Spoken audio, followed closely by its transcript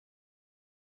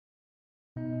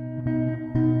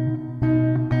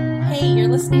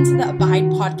listening to the Abide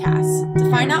podcast.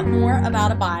 To find out more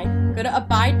about Abide, go to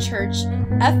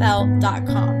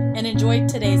abidechurchfl.com and enjoy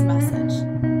today's message.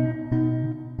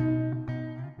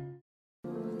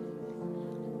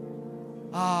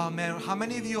 Oh man, how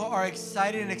many of you are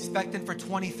excited and expectant for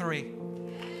 23?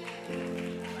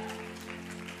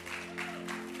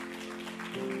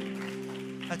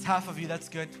 That's half of you, that's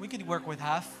good. We could work with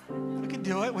half. We could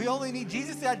do it. We only need,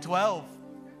 Jesus had 12.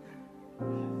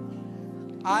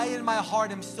 I, in my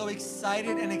heart, am so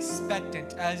excited and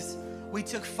expectant as we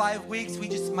took 5 weeks.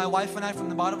 My wife and I, from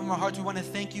the bottom of our hearts, we want to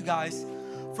thank you guys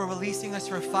for releasing us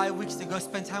for 5 weeks to go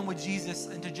spend time with Jesus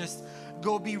and to just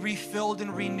go be refilled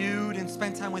and renewed and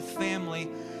spend time with family.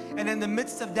 And in the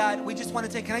midst of that, we just want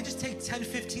to can I just take 10,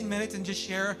 15 minutes and just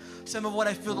share some of what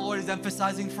I feel the Lord is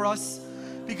emphasizing for us?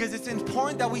 Because it's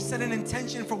important that we set an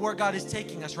intention for where God is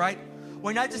taking us, right?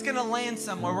 We're not just going to land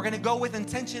somewhere. We're going to go with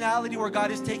intentionality where God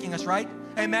is taking us, right?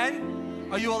 Amen?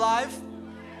 Are you alive?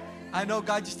 I know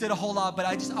God just did a whole lot, but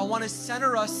I want to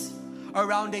center us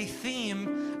around a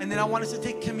theme, and then I want us to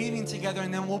take communion together,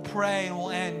 and then we'll pray and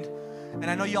we'll end. And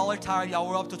I know y'all are tired. Y'all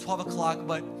were up till 12 o'clock,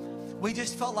 but we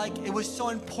just felt like it was so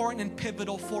important and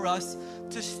pivotal for us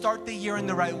to start the year in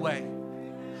the right way.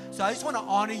 So I just want to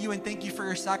honor you and thank you for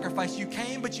your sacrifice. You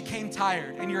came, but you came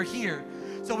tired, and you're here.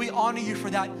 So we honor you for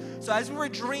that. So as we were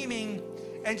dreaming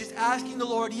and just asking the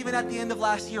Lord, even at the end of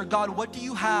last year, God, what do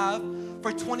you have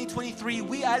for 2023?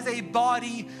 We as a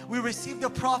body, we received a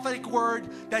prophetic word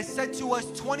that said to us,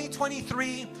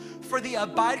 2023 for the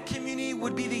Abide community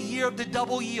would be the year of the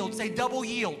double yield. Say double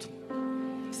yield.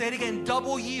 Say it again,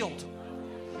 double yield.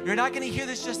 You're not going to hear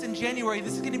this just in January.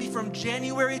 This is going to be from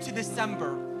January to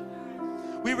December.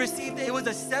 We received, it was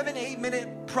a 7-8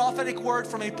 minute prophetic word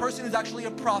from a person who's actually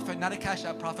a prophet, not a Cash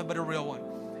App prophet, but a real one.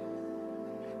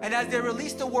 And as they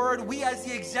released the word, we as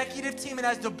the executive team and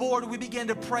as the board, we began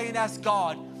to pray and ask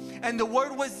God. And the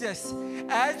word was this: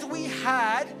 as we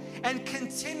had and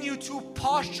continue to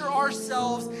posture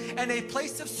ourselves in a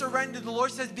place of surrender, the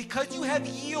Lord says, because you have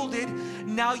yielded,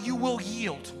 now you will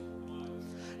yield.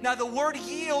 Now the word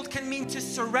yield can mean to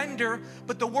surrender,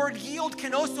 but the word yield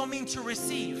can also mean to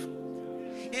receive.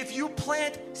 If you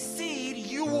plant seed,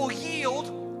 you will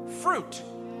yield fruit.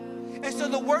 And so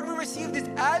the word we received is,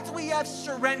 as we have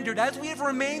surrendered, as we have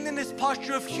remained in this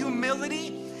posture of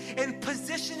humility and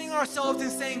positioning ourselves and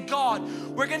saying, God,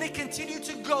 we're going to continue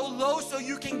to go low so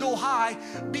you can go high,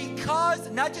 because,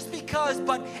 not just because,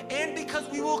 but and because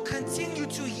we will continue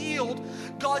to yield,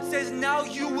 God says, now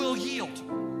you will yield.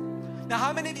 Now,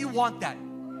 how many of you want that?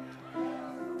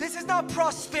 This is not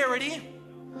prosperity.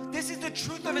 This is the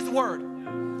truth of His word.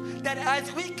 That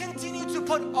as we continue to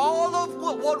put all of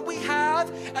what we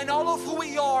have and all of who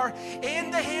we are in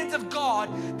the hands of God,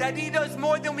 that He does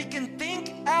more than we can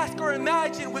think, ask, or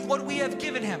imagine with what we have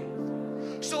given Him.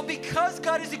 So because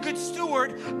God is a good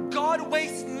steward, God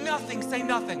wastes nothing. Say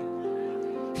nothing.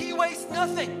 He wastes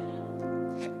nothing.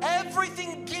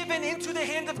 Everything given into the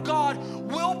hand of God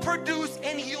will produce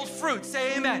and yield fruit.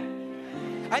 Say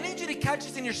amen. I need you to catch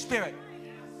this in your spirit.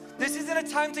 This isn't a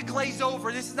time to glaze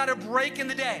over. This is not a break in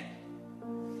the day.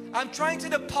 I'm trying to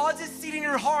deposit seed in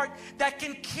your heart that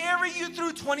can carry you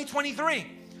through 2023.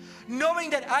 Knowing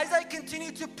that as I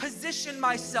continue to position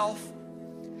myself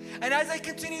and as I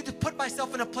continue to put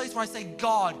myself in a place where I say,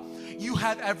 God, you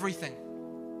have everything.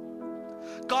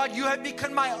 God, you have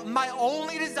become my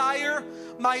only desire,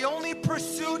 my only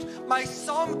pursuit, my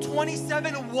Psalm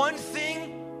 27, one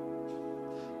thing.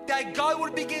 That God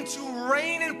would begin to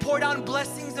rain and pour down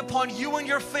blessings upon you and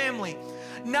your family.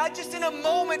 Not just in a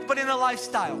moment, but in a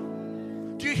lifestyle.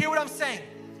 Do you hear what I'm saying?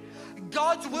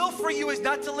 God's will for you is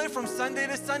not to live from Sunday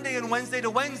to Sunday and Wednesday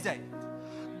to Wednesday.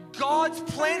 God's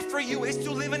plan for you is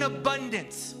to live in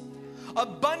abundance.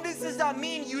 Abundance does not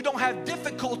mean you don't have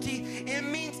difficulty. It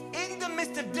means in the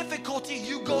midst of difficulty,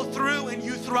 you go through and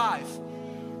you thrive.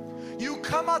 You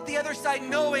come out the other side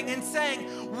knowing and saying,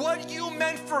 what you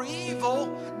meant for evil,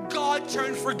 God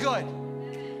turned for good.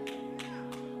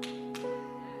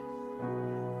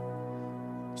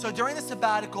 So during the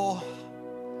sabbatical,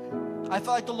 I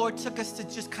felt like the Lord took us to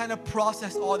just kind of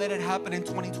process all that had happened in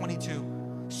 2022.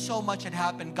 So much had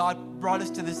happened. God brought us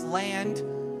to this land.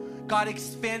 God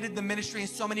expanded the ministry in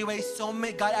so many ways.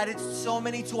 God added so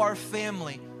many to our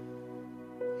family.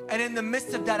 And in the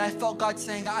midst of that, I felt God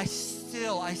saying, I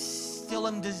still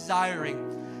am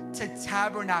desiring to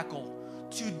tabernacle,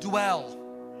 to dwell,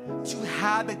 to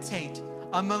habitate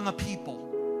among a people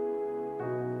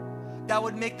that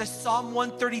would make the Psalm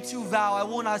 132 vow, I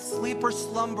will not sleep or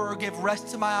slumber or give rest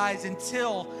to my eyes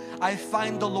until I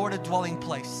find the Lord a dwelling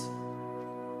place.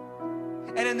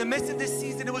 And in the midst of this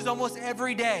season, it was almost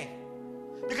every day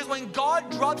Because when God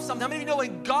drops something, how many of you know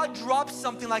when God drops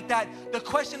something like that, the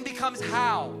question becomes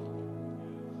how?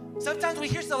 Sometimes we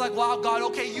hear stuff like, wow, God,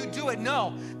 okay, you do it.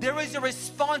 No, there is a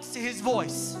response to His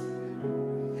voice.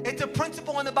 It's a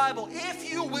principle in the Bible.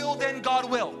 If you will, then God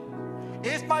will.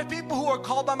 If my people who are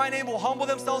called by my name will humble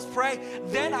themselves, pray,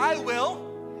 then I will.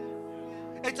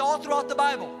 It's all throughout the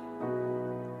Bible.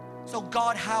 So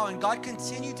God, how? And God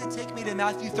continued to take me to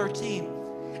Matthew 13,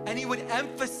 and He would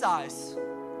emphasize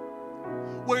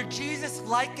where Jesus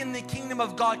likened the kingdom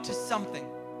of God to something.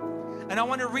 And I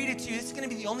want to read it to you. This is going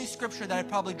to be the only scripture that I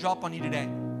probably drop on you today.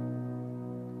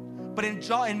 But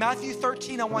in Matthew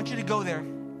 13, I want you to go there.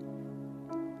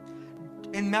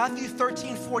 In Matthew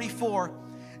 13:44,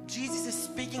 Jesus is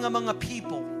speaking among a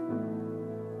people.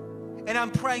 And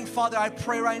I'm praying, Father, I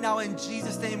pray right now in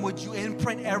Jesus' name, would you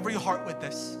imprint every heart with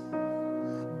this?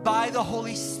 By the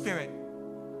Holy Spirit.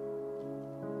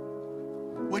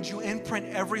 Would you imprint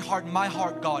every heart, my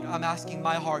heart, God, I'm asking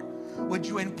my heart. Would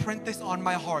you imprint this on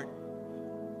my heart?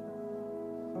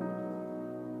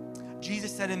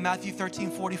 Jesus said in Matthew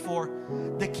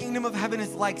 13:44, the kingdom of heaven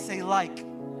is like, say like.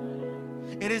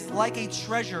 It is like a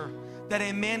treasure that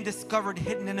a man discovered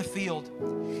hidden in a field.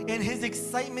 In his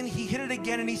excitement, he hid it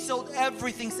again and he sold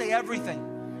everything, say everything.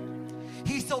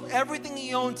 He sold everything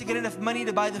he owned to get enough money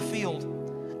to buy the field.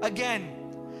 Again,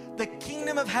 the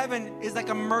kingdom of heaven is like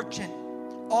a merchant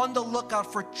on the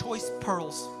lookout for choice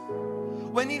pearls.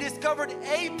 When he discovered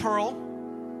a pearl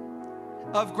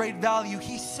of great value,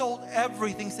 he sold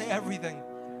everything, say everything.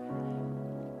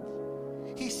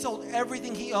 He sold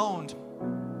everything he owned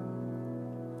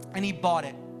and he bought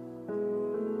it.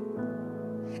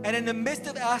 And in the midst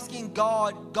of asking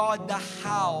God the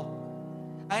how,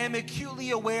 I am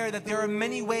acutely aware that there are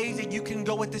many ways that you can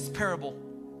go with this parable.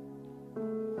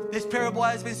 This parable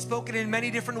has been spoken in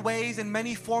many different ways, in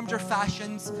many forms or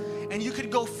fashions, and you could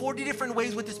go 40 different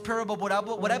ways with this parable.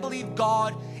 But what I believe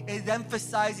God is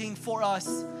emphasizing for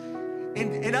us,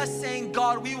 in us saying,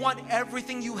 God, we want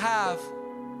everything you have,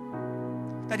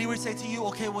 that He would say to you,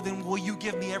 okay, well then will you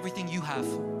give me everything you have?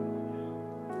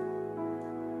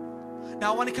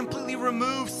 Now I want to completely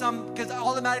remove some, because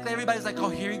automatically everybody's like, oh,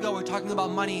 here you go, we're talking about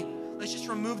money. Let's just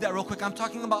remove that real quick. I'm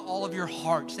talking about all of your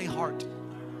heart. Say heart.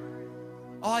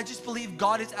 Oh, I just believe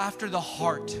God is after the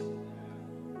heart.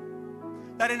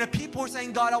 That in the people who are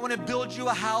saying, God, I want to build you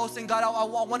a house, and God, I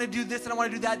want to do this and I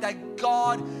want to do that, that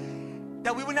God,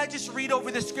 that we would not just read over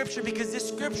the scripture, because this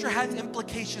scripture has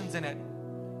implications in it.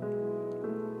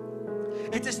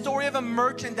 It's a story of a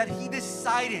merchant that he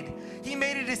decided, he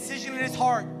made a decision in his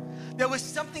heart. There was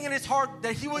something in his heart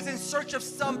that he was in search of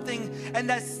something, and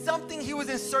that something he was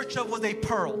in search of was a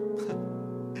pearl.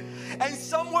 And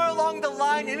somewhere along the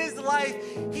line in his life,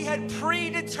 he had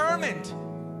predetermined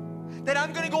that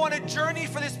I'm going to go on a journey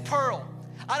for this pearl.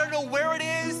 I don't know where it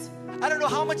is. I don't know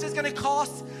how much it's going to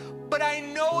cost. But I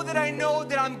know that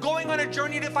I'm going on a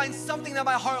journey to find something that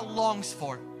my heart longs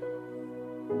for.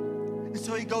 And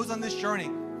so he goes on this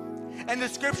journey. And the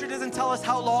scripture doesn't tell us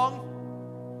how long.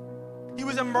 He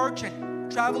was a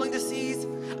merchant traveling the seas.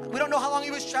 We don't know how long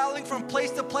he was traveling from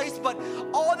place to place, but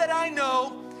all that I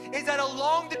know is that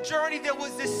along the journey there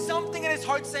was this something in his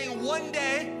heart saying, one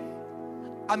day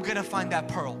I'm gonna find that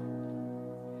pearl.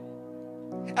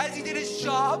 As he did his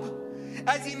job,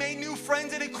 as he made new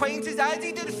friends and acquaintances, as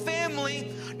he did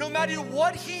family, no matter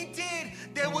what he did,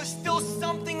 there was still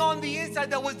something on the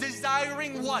inside that was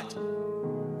desiring what?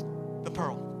 The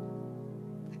pearl.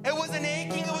 It was an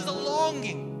aching, it was a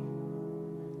longing.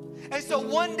 And so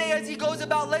one day as he goes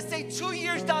about, let's say 2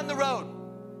 years down the road,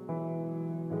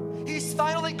 he's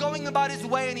finally going about his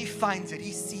way and he finds it,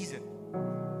 he sees it.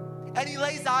 And he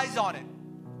lays eyes on it.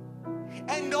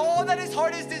 And all that his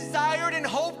heart has desired and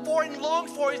hoped for and longed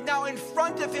for is now in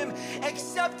front of him,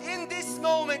 except in this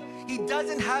moment, he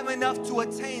doesn't have enough to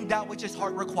attain that which his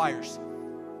heart requires.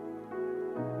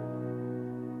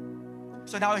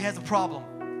 So now he has a problem.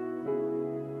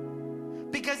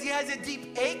 Because he has a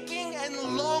deep aching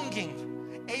and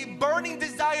longing, a burning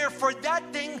desire for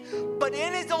that thing, but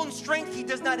in his own strength, he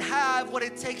does not have what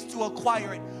it takes to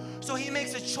acquire it. So he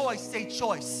makes a choice, say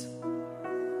choice.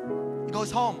 He goes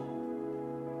home.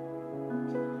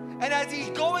 And as he's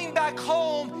going back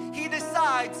home, he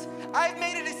decides, I've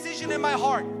made a decision in my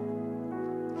heart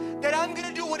that I'm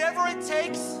gonna do whatever it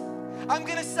takes. I'm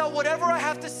gonna sell whatever I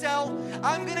have to sell.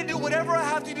 I'm gonna do whatever I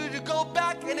have to do to go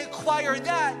back and acquire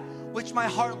that which my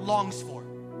heart longs for.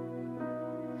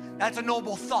 That's a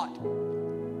noble thought.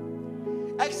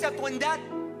 Except when that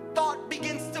thought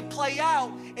begins to play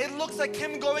out, it looks like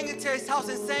him going into his house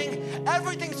and saying,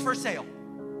 everything's for sale.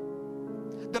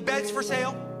 The bed's for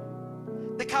sale.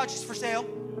 The couch is for sale.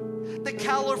 The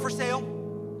cattle are for sale.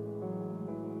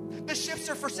 The ships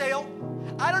are for sale.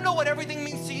 I don't know what everything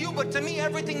means to you, but to me,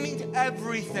 everything means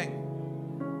everything.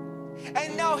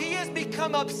 And now he has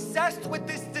become obsessed with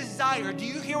this desire. Do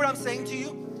you hear what I'm saying to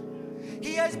you?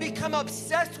 He has become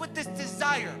obsessed with this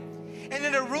desire. And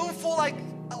in a room full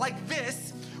like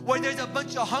this, where there's a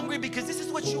bunch of hungry, because this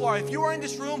is what you are. If you are in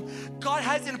this room, God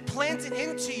has implanted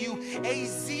into you a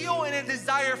zeal and a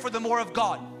desire for the more of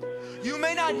God. You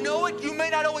may not know it, you may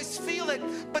not always feel it,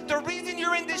 but the reason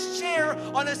you're in this chair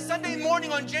on a Sunday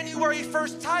morning on January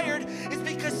 1st tired is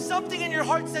because something in your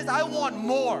heart says, I want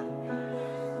more.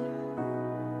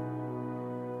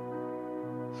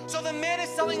 So the man is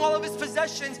selling all of his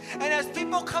possessions, and as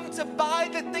people come to buy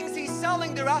the things he's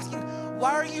selling, they're asking,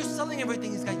 why are you selling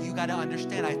everything? He's like, you got to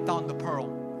understand, I found the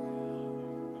pearl.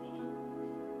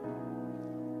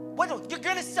 What? You're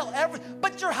going to sell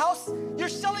but your house, you're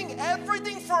selling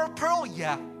everything for a pearl?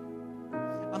 Yeah.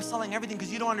 I'm selling everything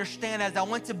because you don't understand. As I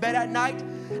went to bed at night,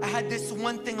 I had this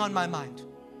one thing on my mind.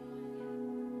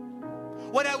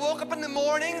 When I woke up in the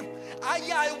morning,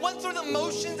 I went through the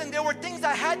motions and there were things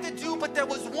I had to do, but there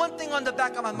was one thing on the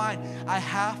back of my mind. I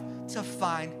have to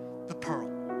find the pearl.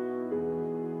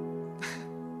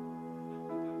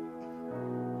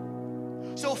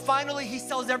 So finally, he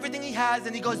sells everything he has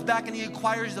and he goes back and he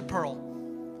acquires the pearl.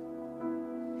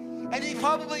 And he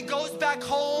probably goes back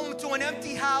home to an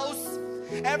empty house,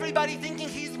 everybody thinking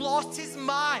he's lost his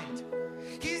mind.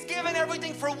 He's given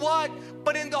everything for what?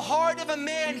 But in the heart of a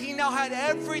man, he now had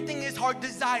everything his heart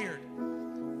desired.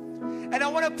 And I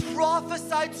want to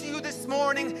prophesy to you this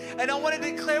morning, and I want to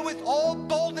declare with all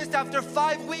boldness after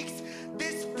 5 weeks,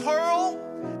 this pearl,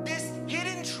 this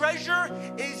hidden treasure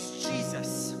is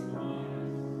Jesus.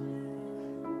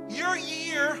 Your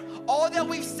year, all that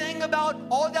we've sang about,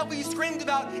 all that we've screamed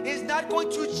about is not going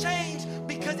to change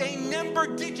because a number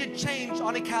digit change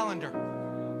on a calendar.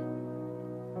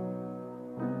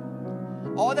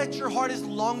 All that your heart is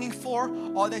longing for,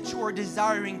 all that you are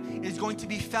desiring is going to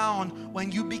be found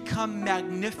when you become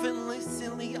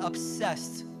magnificently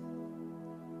obsessed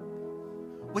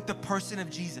with the person of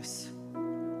Jesus.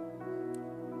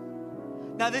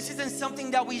 Now, this isn't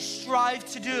something that we strive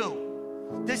to do.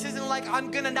 This isn't like I'm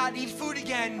gonna not eat food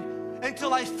again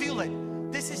until I feel it.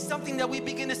 This is something that we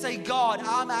begin to say, God,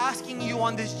 I'm asking you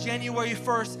on this January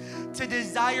 1st to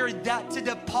desire that, to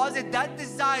deposit that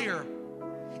desire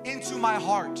into my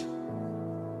heart.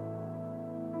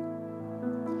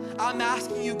 I'm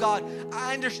asking you, God,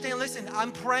 I understand, listen,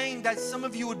 I'm praying that some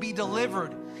of you would be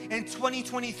delivered in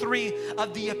 2023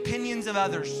 of the opinions of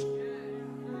others.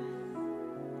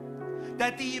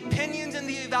 That the opinions and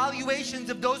the evaluations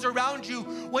of those around you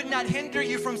would not hinder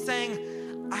you from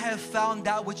saying, I have found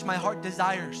that which my heart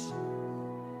desires.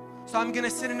 So I'm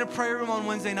gonna sit in a prayer room on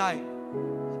Wednesday night,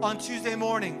 on Tuesday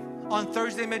morning, on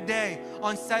Thursday midday,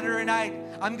 on Saturday night.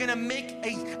 I'm gonna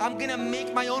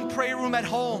make my own prayer room at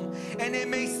home. And it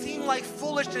may seem like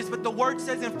foolishness, but the word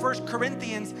says in 1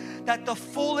 Corinthians that the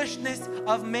foolishness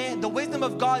of man, the wisdom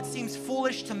of God seems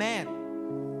foolish to man.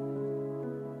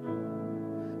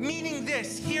 Meaning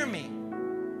this, hear me.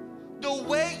 The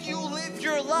way you live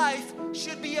your life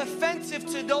should be offensive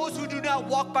to those who do not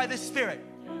walk by the Spirit.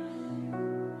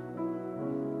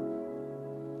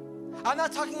 I'm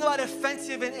not talking about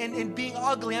offensive in being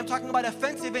ugly. I'm talking about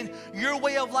offensive in your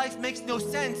way of life makes no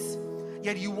sense,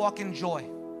 yet you walk in joy.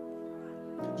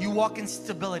 You walk in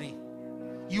stability.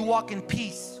 You walk in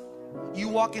peace. You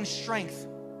walk in strength.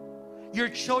 Your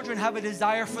children have a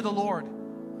desire for the Lord.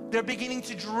 They're beginning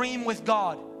to dream with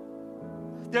God.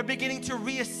 They're beginning to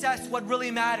reassess what really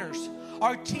matters.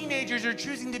 Our teenagers are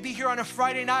choosing to be here on a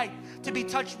Friday night to be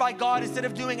touched by God instead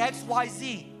of doing X, Y,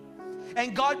 Z.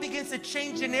 And God begins to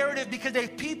change the narrative because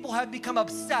people have become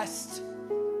obsessed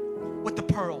with the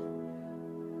pearl.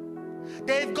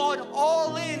 They've gone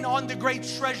all in on the great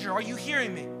treasure. Are you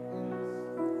hearing me?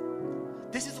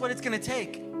 This is what it's going to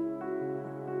take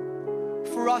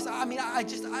for us. I mean,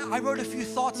 I wrote a few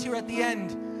thoughts here at the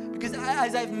end because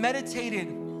as I've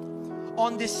meditated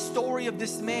on this story of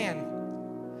this man,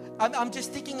 I'm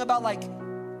just thinking about, like,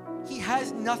 he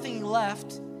has nothing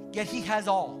left, yet he has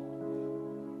all.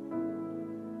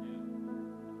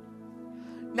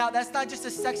 Now, that's not just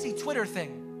a sexy Twitter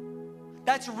thing.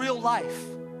 That's real life.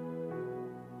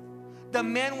 The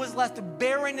man was left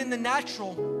barren in the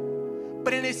natural,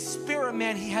 but in his spirit,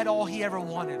 man, he had all he ever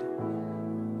wanted.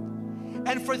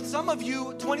 And for some of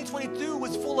you, 2022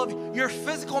 was full of your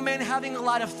physical man having a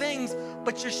lot of things,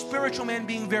 but your spiritual man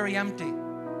being very empty.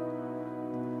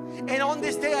 And on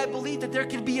this day, I believe that there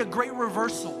could be a great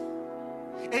reversal.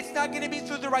 It's not going to be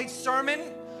through the right sermon.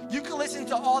 You can listen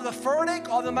to all the Furtick,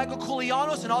 all the Michael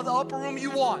Koulianos, and all the upper room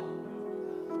you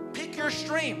want. Pick your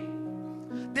stream.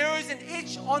 There is an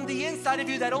itch on the inside of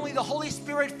you that only the Holy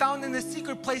Spirit found in the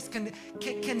secret place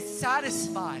can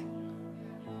satisfy.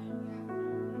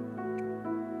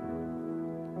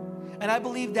 And I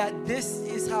believe that this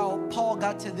is how Paul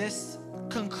got to this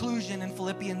conclusion in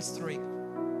Philippians 3.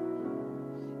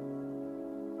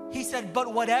 He said,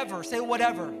 but whatever, say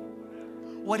whatever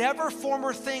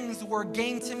former things were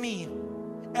gain to me,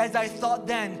 as I thought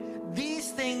then,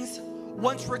 these things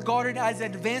once regarded as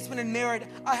advancement and merit,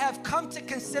 I have come to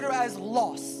consider as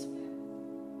loss.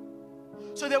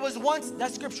 So there was once,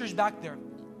 that scripture's back there.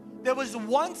 There was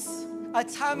once a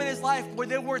time in his life where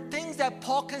there were things that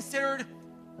Paul considered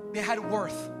they had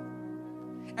worth.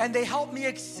 And they helped me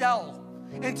excel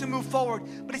and to move forward.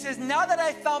 But he says, now that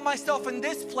I found myself in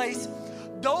this place,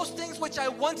 those things which I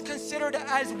once considered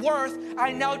as worth,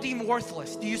 I now deem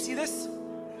worthless. Do you see this?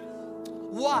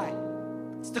 Why?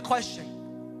 It's the question.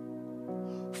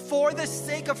 For the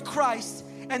sake of Christ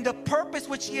and the purpose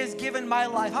which He has given my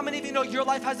life. How many of you know your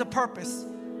life has a purpose?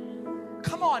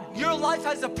 Come on, your life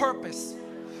has a purpose.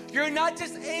 You're not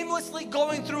just aimlessly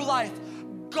going through life.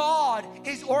 God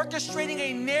is orchestrating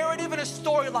a narrative and a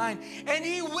storyline, and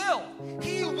He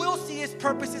will see His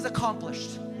purposes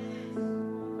accomplished.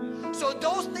 So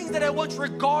those things that I once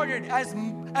regarded as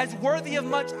worthy of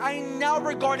much, I now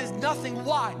regard as nothing.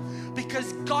 Why?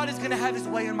 Because God is going to have His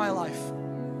way in my life.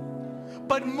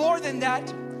 But more than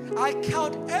that, I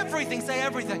count everything, say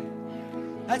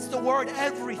everything. That's the word,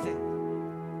 everything.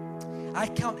 I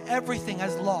count everything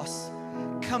as loss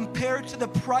compared to the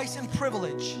price and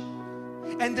privilege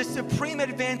and the supreme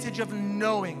advantage of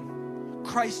knowing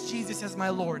Christ Jesus as my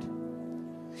Lord.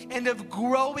 And of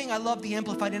growing, I love the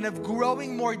Amplified, and of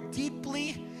growing more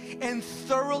deeply and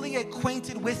thoroughly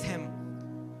acquainted with Him,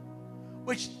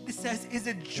 which it says is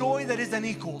a joy that is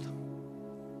unequaled.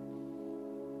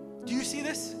 Do you see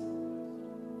this?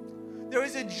 There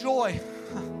is a joy.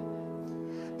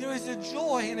 There is a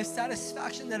joy and a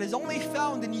satisfaction that is only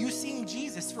found in you seeing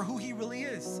Jesus for who He really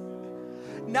is.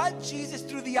 Not Jesus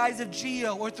through the eyes of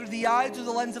Geo or through the eyes or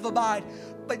the lens of Abide,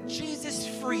 but Jesus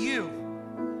for you.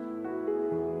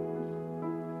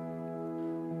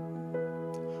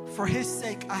 For His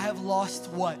sake, I have lost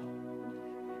what?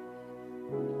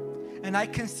 And I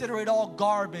consider it all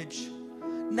garbage.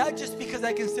 Not just because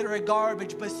I consider it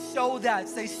garbage, but so that,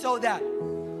 say so that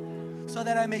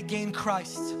I may gain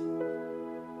Christ.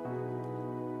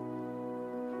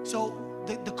 So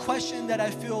the question that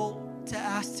I feel to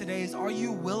ask today is, are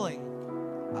you willing?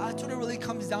 That's what it really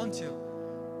comes down to.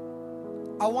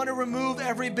 I want to remove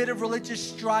every bit of religious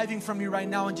striving from you right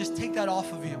now and just take that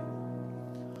off of you.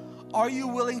 Are you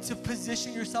willing to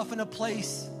position yourself in a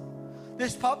place?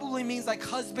 This probably means, like,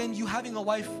 husband, you having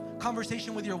a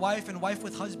conversation with your wife and wife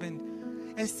with husband,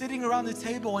 and sitting around the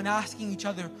table and asking each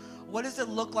other, what does it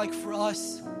look like for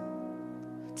us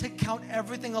to count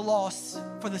everything a loss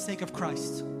for the sake of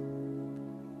Christ?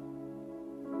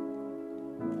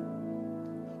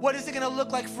 What is it going to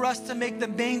look like for us to make the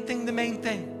main thing the main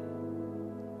thing?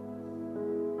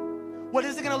 What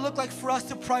is it going to look like for us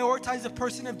to prioritize the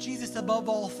person of Jesus above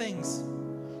all things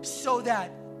so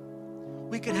that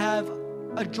we can have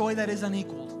a joy that is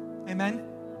unequaled? Amen?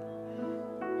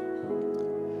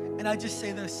 And I just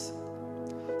say this.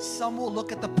 Some will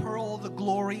look at the pearl of the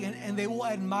glory and they will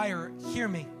admire, hear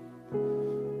me,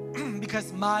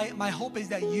 because my hope is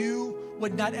that you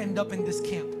would not end up in this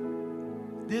camp.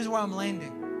 This is where I'm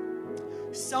landing.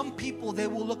 Some people, they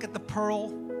will look at the pearl,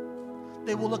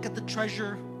 they will look at the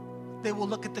treasure, they will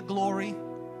look at the glory,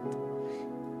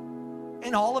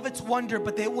 and all of its wonder,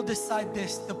 but they will decide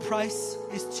this: the price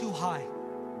is too high.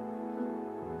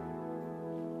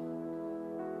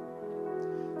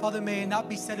 Father, may it not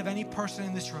be said of any person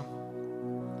in this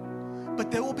room, but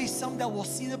there will be some that will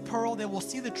see the pearl, they will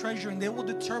see the treasure, and they will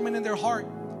determine in their heart,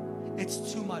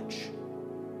 it's too much.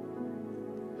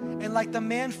 And like the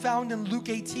man found in Luke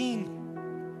 18,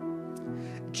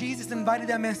 Jesus invited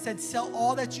them and said, sell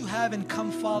all that you have and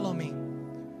come follow me.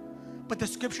 But the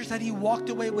scripture said he walked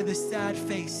away with a sad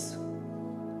face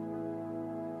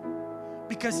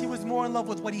because he was more in love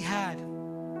with what he had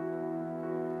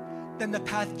than the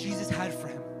path Jesus had for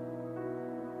him.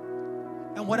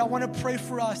 And what I want to pray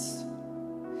for us,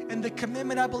 and the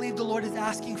commitment I believe the Lord is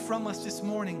asking from us this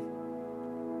morning,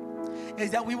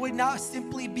 is that we would not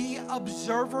simply be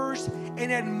observers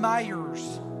and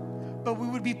admirers, but we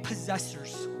would be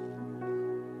possessors.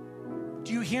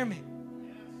 Do you hear me?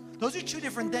 Those are two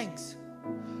different things.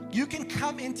 You can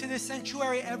come into this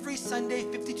sanctuary every Sunday,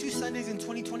 52 Sundays in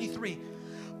 2023,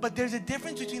 but there's a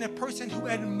difference between a person who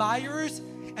admires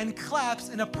and claps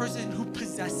and a person who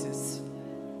possesses.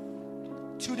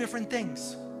 Two different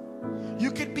things.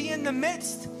 You could be in the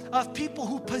midst of people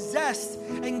who possess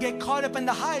and get caught up in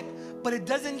the hype, but it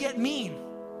doesn't get mean.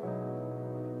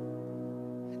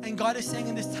 And God is saying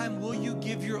in this time, will you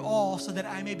give your all so that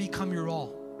I may become your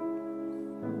all?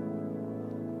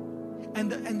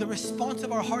 And the response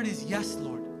of our heart is, yes,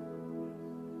 Lord.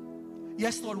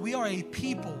 Yes, Lord, we are a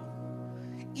people.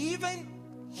 Even,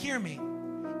 hear me,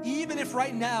 even if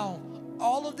right now,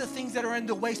 all of the things that are in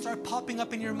the way start popping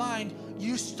up in your mind,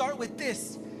 you start with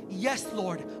this. Yes,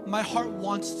 Lord, my heart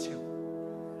wants to.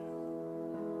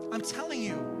 I'm telling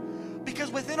you,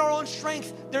 because within our own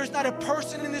strength, there's not a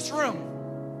person in this room.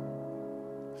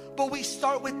 But we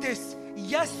start with this.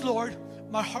 Yes, Lord,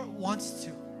 my heart wants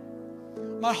to.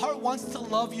 My heart wants to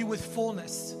love you with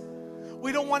fullness.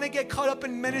 We don't want to get caught up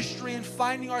in ministry and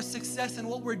finding our success in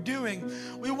what we're doing.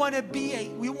 We want to be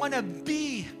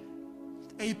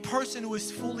a person who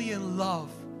is fully in love,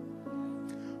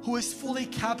 who is fully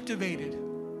captivated,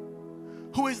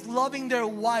 who is loving their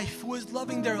wife, who is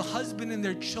loving their husband and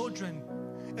their children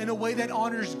in a way that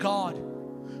honors God,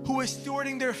 who is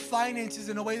stewarding their finances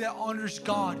in a way that honors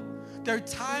God, their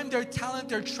time, their talent,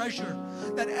 their treasure,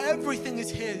 that everything is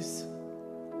His.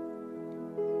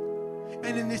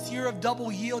 And in this year of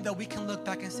double yield, that we can look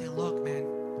back and say, look, man,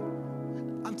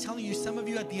 I'm telling you, some of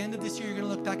you at the end of this year, you're going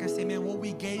to look back and say, man, what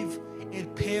we gave,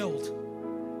 it paled.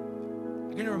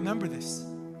 You're going to remember this.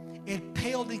 It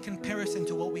paled in comparison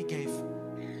to what we gave.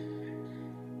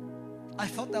 I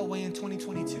felt that way in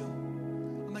 2022.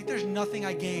 I'm like, there's nothing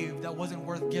I gave that wasn't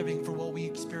worth giving for what we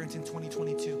experienced in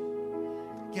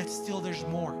 2022. Yet still there's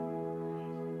more.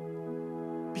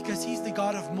 Because He's the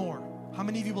God of more. How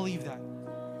many of you believe that?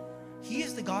 He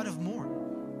is the God of more.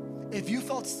 If you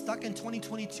felt stuck in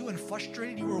 2022 and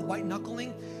frustrated, you were white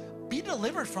knuckling, be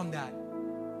delivered from that.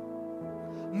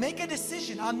 Make a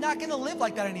decision. I'm not going to live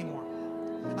like that anymore.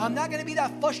 I'm not going to be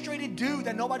that frustrated dude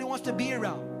that nobody wants to be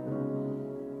around.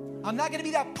 I'm not going to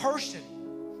be that person.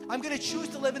 I'm going to choose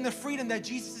to live in the freedom that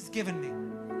Jesus has given me.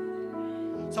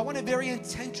 So I want to very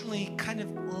intentionally kind of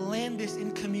land this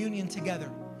in communion together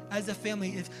as a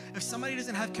family. If somebody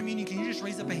doesn't have communion, can you just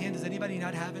raise up a hand? Does anybody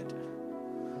not have it?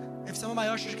 If some of my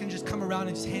ushers can just come around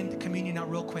and just hand the communion out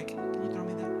real quick. Can you throw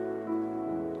me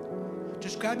that?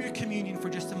 Just grab your communion for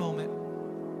just a moment.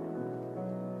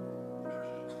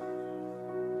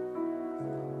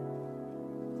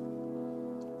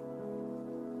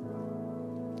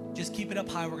 Just keep it up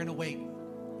high. We're going to wait.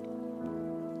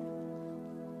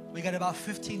 We got about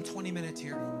 15, 20 minutes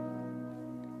here.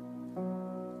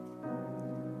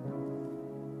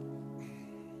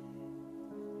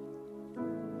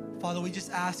 Father, we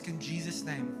just ask in Jesus'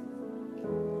 name,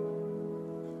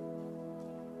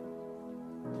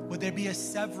 would there be a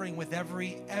severing with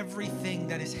everything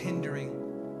that is hindering,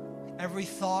 every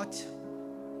thought,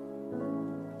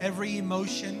 every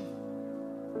emotion,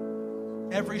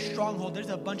 every stronghold. There's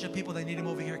a bunch of people that need Him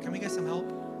over here. Can we get some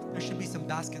help? There should be some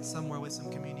baskets somewhere with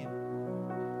some communion.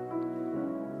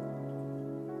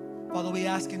 Father, we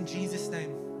ask in Jesus'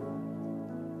 name,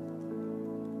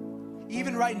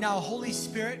 even right now, Holy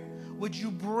Spirit, would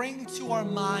you bring to our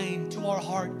mind, to our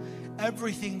heart,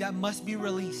 everything that must be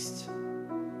released?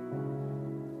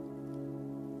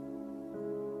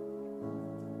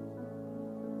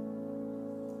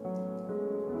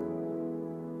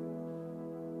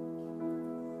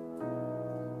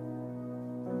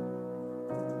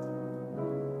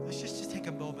 Let's just take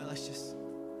a moment.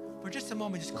 For just a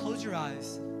moment, just close your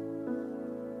eyes.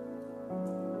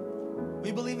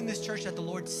 We believe in this church that the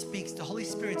Lord speaks, the Holy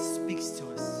Spirit speaks to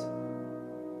us.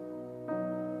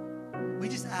 We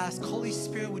just ask, Holy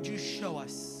Spirit, would you show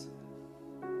us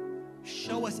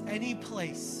any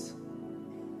place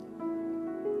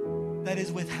that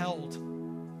is withheld.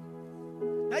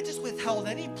 Not just withheld,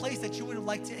 any place that you would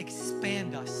like to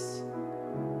expand us.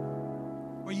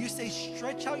 Where you say,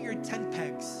 stretch out your tent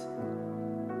pegs.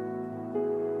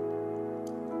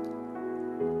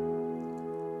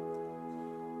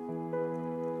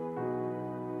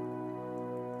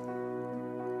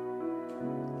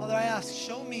 Father, I ask,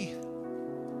 show me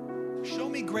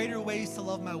greater ways to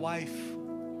love my wife,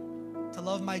 to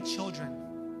love my children,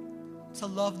 to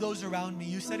love those around me.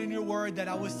 You said in your word that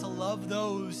I was to love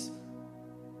those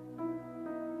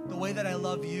the way that I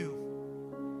love you.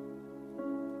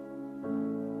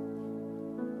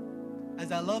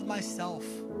 As I love myself,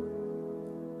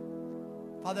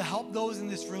 Father, help those in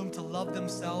this room to love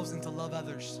themselves and to love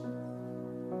others.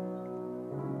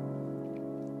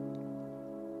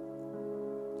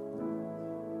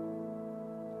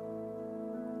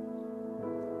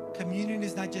 Communion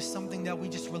is not just something that we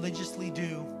just religiously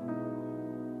do.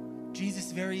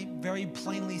 Jesus very, very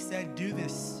plainly said, do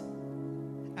this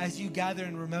as you gather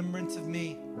in remembrance of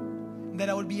me. And that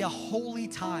it would be a holy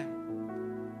time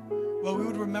where we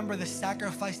would remember the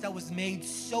sacrifice that was made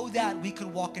so that we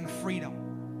could walk in freedom.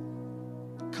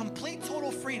 Complete,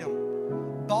 total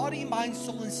freedom. Body, mind,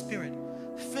 soul, and spirit.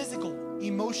 Physical,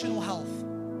 emotional health.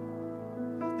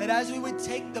 That as we would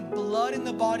take the blood and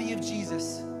the body of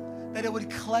Jesus, that it would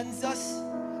cleanse us,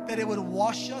 that it would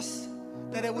wash us,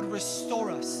 that it would restore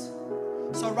us.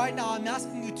 So right now, I'm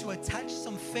asking you to attach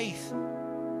some faith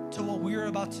to what we're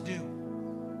about to do.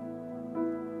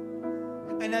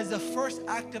 And as the first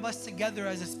act of us together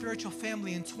as a spiritual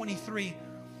family in 23,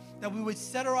 that we would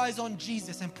set our eyes on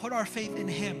Jesus and put our faith in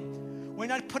Him. We're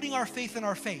not putting our faith in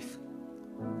our faith.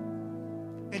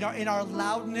 In our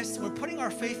loudness, we're putting our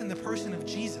faith in the person of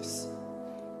Jesus,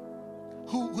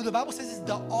 who the Bible says is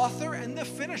the author and the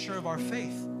finisher of our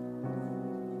faith,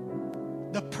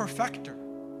 the perfecter.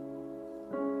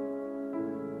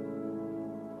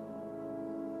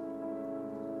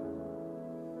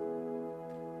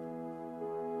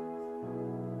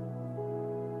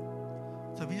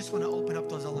 So if you just want to open up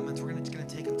those elements, we're just going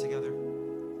to take them together.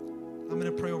 I'm going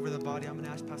to pray over the body. I'm going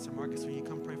to ask Pastor Marcus, will you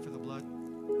come pray for the blood?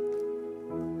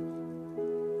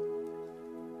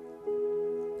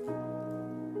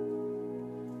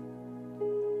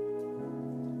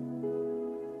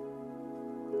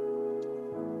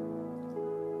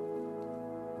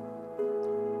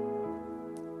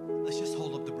 Let's just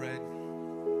hold up the bread.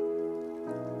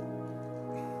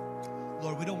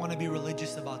 Lord, we don't want to be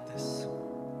religious about this.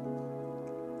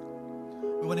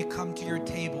 We want to come to your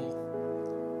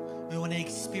table. We want to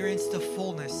experience the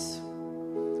fullness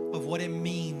of what it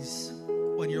means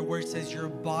when your word says your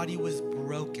body was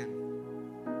broken.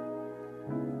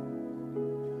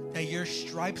 That your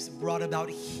stripes brought about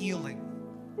healing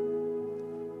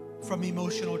from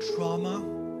emotional trauma,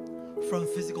 from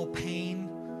physical pain,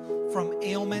 from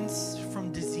ailments,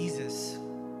 from diseases.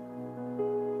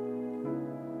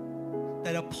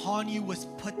 That upon you was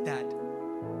put that,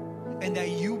 and that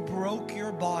you broke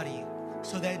your body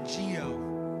so that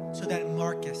Gio, so that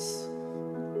Marcus,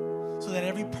 so that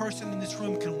every person in this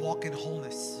room can walk in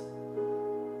wholeness.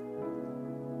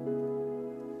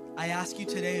 I ask you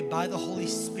today, by the Holy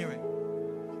Spirit,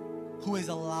 who is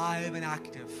alive and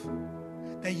active,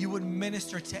 that you would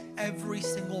minister to every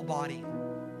single body.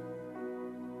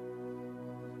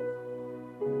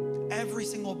 Every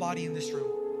single body in this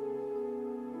room.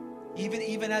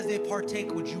 Even as they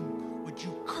partake, would you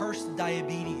curse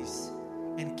diabetes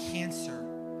and cancer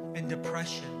and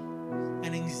depression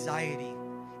and anxiety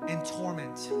and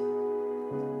torment?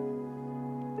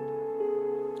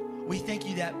 We thank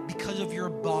you that because of your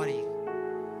body,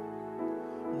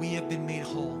 we have been made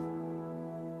whole.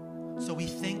 So we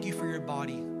thank you for your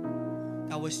body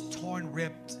that was torn,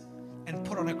 ripped, and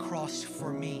put on a cross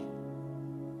for me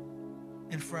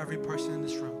and for every person in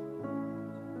this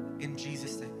room. In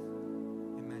Jesus' name.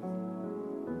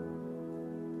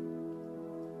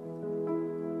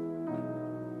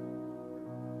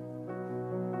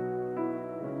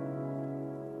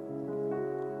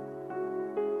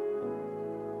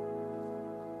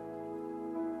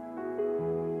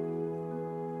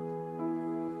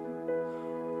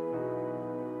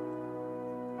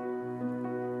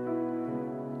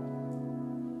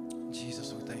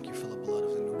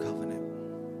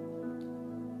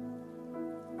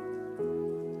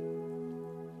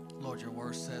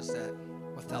 Says that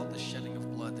without the shedding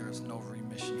of blood, there is no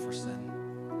remission for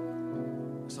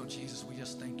sin. So Jesus, we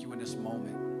just thank you in this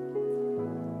moment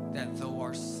that though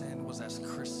our sin was as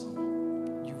crystal,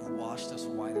 you've washed us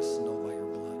white as snow by your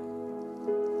blood.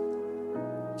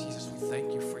 Jesus, we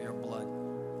thank you for your blood.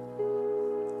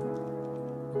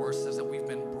 The word says that we've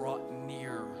been brought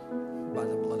near by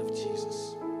the blood of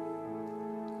Jesus.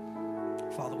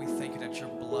 Father, we thank you that your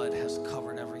blood has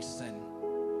covered every sin,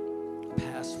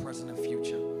 past, present, and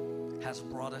future, has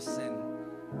brought us in,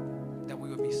 that we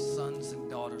would be sons and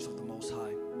daughters of the Most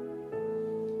High.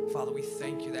 Father, we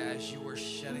thank you that as you were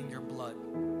shedding your blood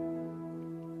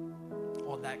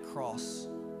on that cross,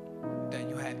 that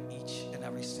you had each and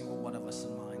every single one of us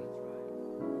in mind.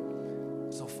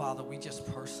 So Father, we just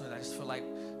personally, I just feel like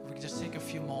we can just take a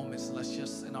few moments, let's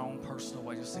just in our own personal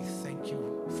way, just say thank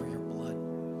you for your blood.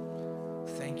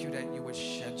 Thank you that you would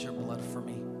shed your blood for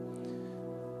me.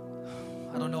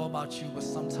 I don't know about you, but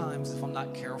sometimes if I'm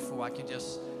not careful, I can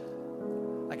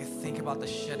think about the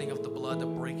shedding of the blood, the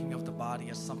breaking of the body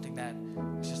as something that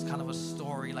is just kind of a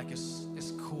story, like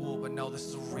it's cool, but no, this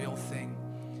is a real thing.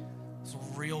 It's a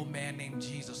real man named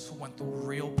Jesus who went through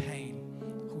real pain,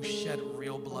 who shed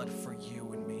real blood for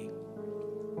you and me.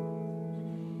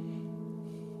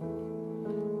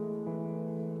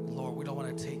 Lord, we don't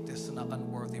want to take this in an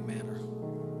unworthy manner.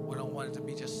 We don't want it to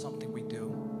be just something we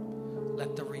do.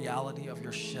 Let the reality of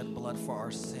your shed blood for our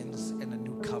sins and the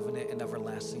new covenant and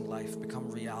everlasting life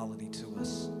become reality to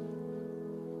us.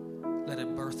 Let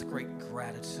it birth great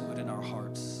gratitude in our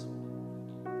hearts.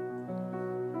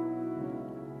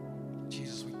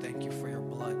 Jesus, we thank you for your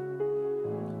blood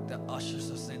that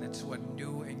ushers us into a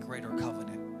new and greater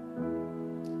covenant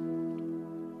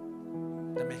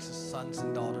that makes us sons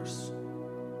and daughters,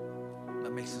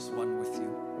 that makes us one with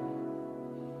you.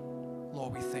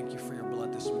 Lord, we thank you for your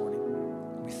blood this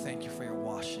morning. We thank you for your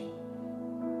washing.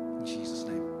 In Jesus'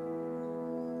 name.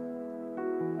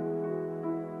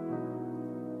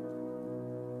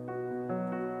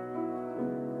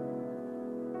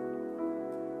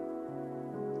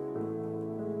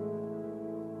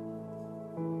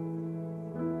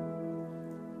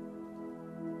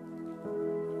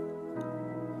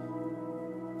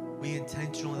 We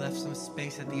intentionally left some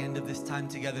space at the end of this time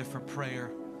together for prayer.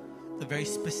 The very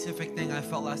specific thing I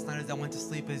felt last night as I went to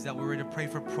sleep is that we were to pray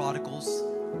for prodigals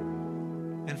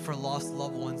and for lost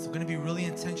loved ones. We're going to be really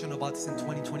intentional about this in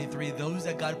 2023. Those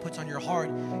that God puts on your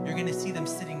heart, you're going to see them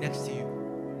sitting next to you.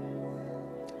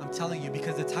 I'm telling you,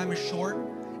 because the time is short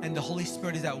and the Holy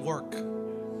Spirit is at work.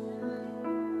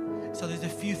 So there's a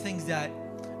few things that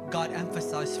God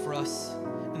emphasized for us,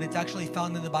 and it's actually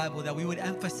found in the Bible, that we would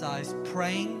emphasize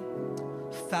praying,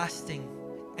 fasting,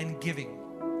 and giving.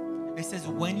 It says,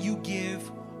 when you give,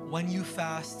 when you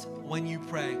fast, when you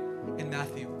pray in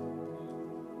Matthew.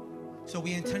 So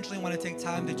we intentionally want to take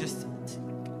time to just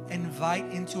invite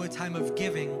into a time of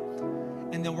giving,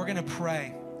 and then we're going to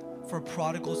pray for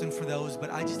prodigals and for those.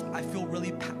 But I feel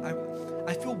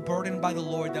burdened by the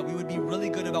Lord that we would be really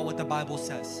good about what the Bible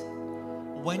says.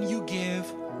 When you give,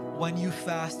 when you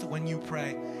fast, when you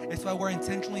pray. It's why we're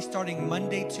intentionally starting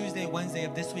Monday, Tuesday, Wednesday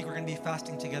of this week. We're going to be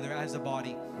fasting together as a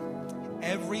body.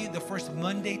 The first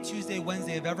Monday, Tuesday,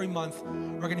 Wednesday of every month,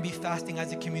 we're going to be fasting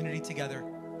as a community together.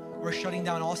 We're shutting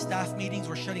down all staff meetings.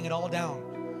 We're shutting it all down.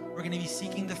 We're going to be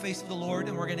seeking the face of the Lord,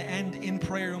 and we're going to end in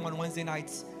prayer room on Wednesday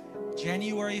nights.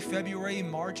 January, February,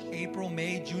 March, April,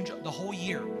 May, June, the whole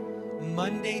year.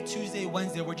 Monday, Tuesday,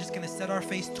 Wednesday, we're just going to set our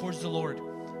face towards the Lord.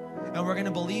 And we're going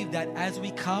to believe that as we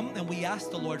come and we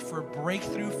ask the Lord for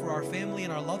breakthrough for our family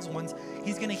and our loved ones,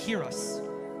 He's going to hear us.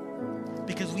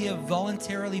 Because we have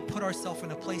voluntarily put ourselves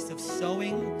in a place of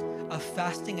sowing, of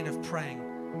fasting, and of praying.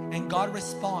 And God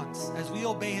responds. As we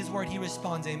obey His word, He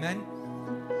responds. Amen?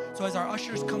 So as our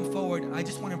ushers come forward, I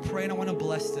just want to pray and I want to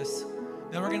bless this.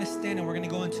 Then we're going to stand and we're going to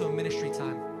go into a ministry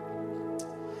time.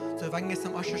 So if I can get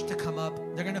some ushers to come up,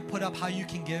 they're going to put up how you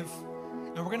can give.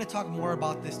 And we're going to talk more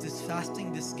about this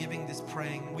fasting, this giving, this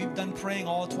praying. We've done praying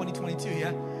all 2022,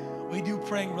 yeah? We do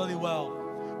praying really well.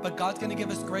 But God's going to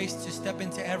give us grace to step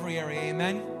into every area,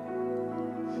 amen?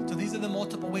 So these are the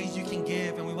multiple ways you can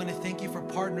give, and we want to thank you for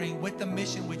partnering with the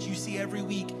mission, which you see every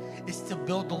week, is to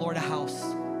build the Lord a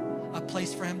house, a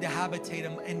place for Him to habitate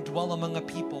and dwell among a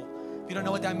people. If you don't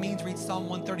know what that means, read Psalm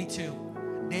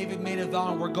 132. David made a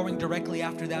vow, and we're going directly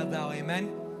after that vow, amen?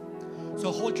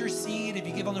 So hold your seed. If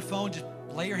you give on the phone, just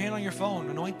lay your hand on your phone,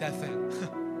 anoint that thing.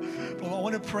 But I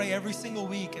want to pray every single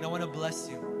week, and I want to bless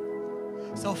you.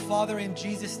 So Father, in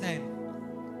Jesus' name,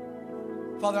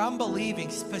 Father, I'm believing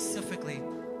specifically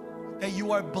that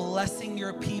you are blessing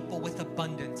your people with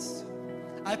abundance.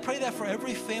 I pray that for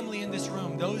every family in this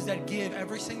room, those that give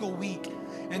every single week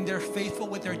and they're faithful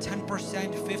with their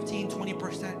 10%, 15,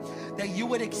 20%, that you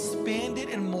would expand it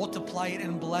and multiply it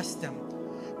and bless them.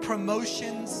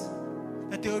 Promotions,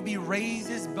 that there would be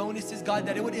raises, bonuses, God,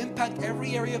 that it would impact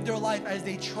every area of their life as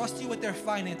they trust you with their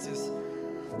finances.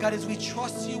 God, as we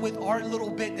trust you with our little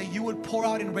bit, that you would pour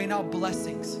out and rain out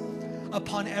blessings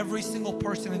upon every single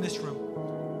person in this room.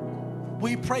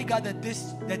 We pray, God, that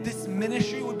this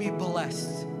ministry would be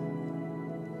blessed,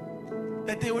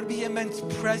 that there would be immense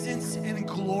presence and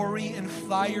glory and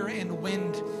fire and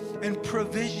wind and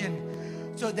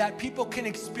provision, so that people can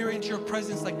experience your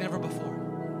presence like never before.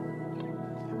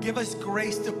 Give us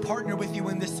grace to partner with you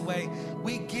in this way.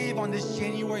 We give on this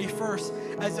January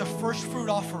 1st as a first fruit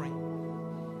offering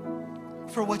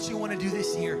for what you want to do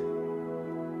this year.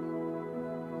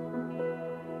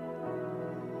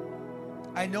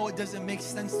 I know it doesn't make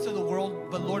sense to the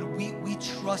world, but Lord, we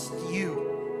trust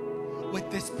you with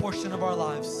this portion of our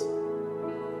lives.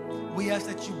 We ask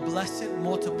that you bless it,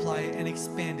 multiply it, and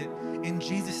expand it. In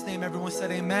Jesus' name, everyone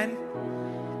said amen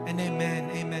and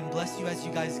amen. Amen. Bless you as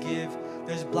you guys give.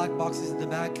 There's black boxes at the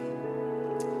back.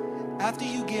 After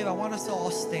you give, I want us to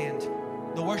all stand.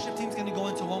 The worship team's going to go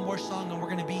into one more song and we're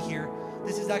going to be here.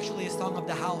 This is actually a song of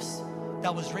the house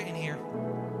that was written here.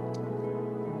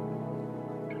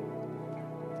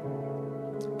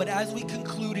 But as we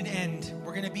conclude and end,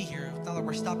 we're going to be here. It's not like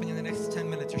we're stopping in the next 10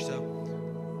 minutes or so.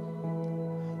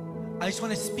 I just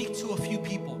want to speak to a few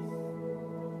people.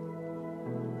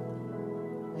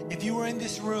 If you were in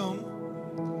this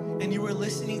room and you were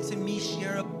listening to me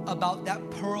share about that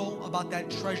pearl, about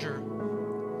that treasure,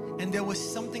 and there was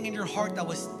something in your heart that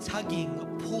was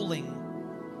tugging, pulling.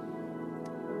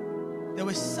 There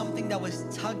was something that was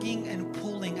tugging and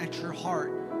pulling at your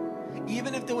heart.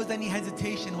 Even if there was any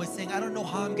hesitation, was saying, I don't know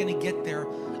how I'm going to get there.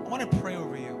 I want to pray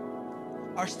over you.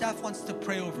 Our staff wants to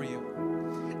pray over you.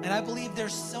 And I believe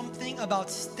there's something about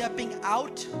stepping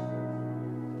out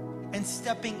and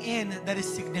stepping in that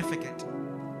is significant.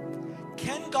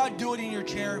 Can God do it in your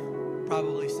chair?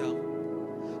 Probably so.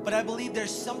 But I believe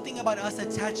there's something about us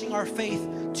attaching our faith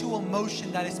to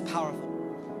emotion that is powerful.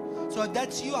 So if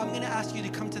that's you, I'm going to ask you to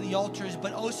come to the altars,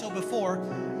 but also before,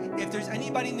 if there's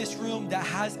anybody in this room that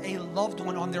has a loved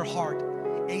one on their heart,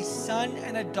 a son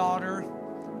and a daughter,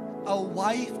 a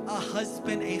wife, a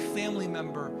husband, a family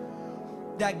member,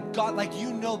 that God, like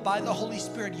you know by the Holy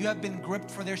Spirit, you have been gripped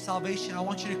for their salvation, I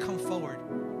want you to come forward.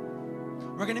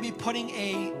 We're going to be putting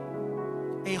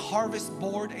a harvest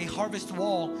board, a harvest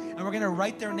wall, and we're going to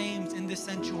write their names in this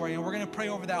sanctuary, and we're going to pray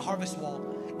over that harvest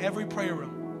wall, every prayer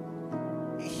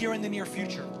room, here in the near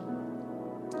future.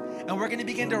 And we're going to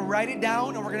begin to write it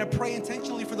down, and we're going to pray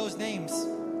intentionally for those names.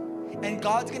 And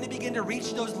God's going to begin to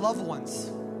reach those loved ones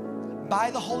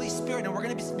by the Holy Spirit, and we're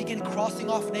going to begin crossing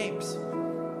off names.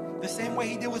 The same way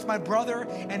He did with my brother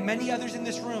and many others in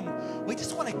this room. We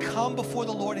just want to come before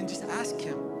the Lord and just ask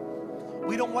Him.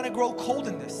 We don't want to grow cold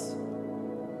in this.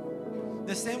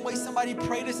 The same way somebody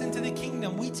prayed us into the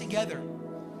kingdom, we together.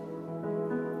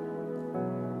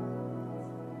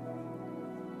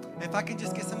 If I can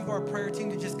just get some of our prayer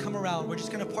team to just come around, we're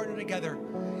just going to partner together.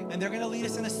 And they're going to lead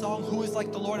us in a song, Who is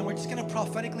Like the Lord? And we're just going to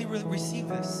prophetically receive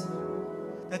this.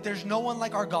 That there's no one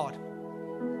like our God.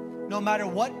 No matter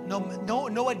what,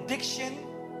 no addiction,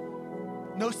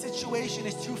 no situation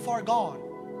is too far gone.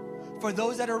 For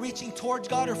those that are reaching towards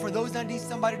God, or for those that need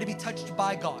somebody to be touched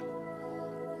by God.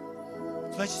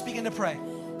 So let's just begin to pray.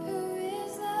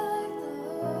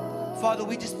 Father,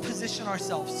 we just position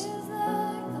ourselves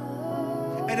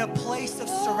in a place of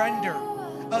surrender,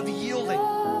 of yielding.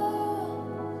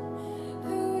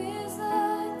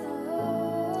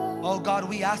 Oh God,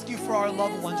 we ask you for our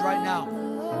loved ones right now.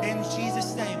 In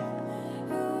Jesus' name,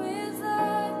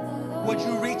 would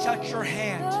you reach out your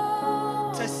hand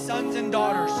to sons and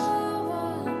daughters?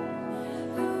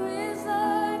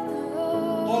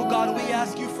 Oh God, we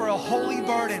ask you for a holy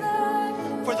burden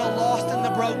for the lost and the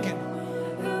broken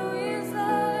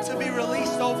to be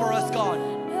released over us, God.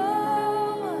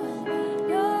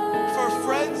 For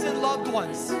friends and loved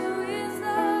ones,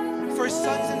 for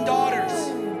sons and daughters,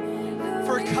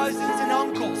 for cousins and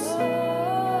uncles.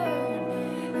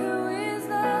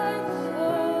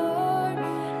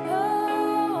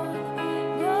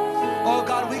 Oh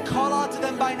God, we call out to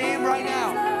them by name right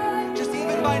now. Just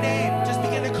even by name, just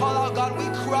begin to call out, God, we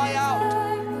cry out.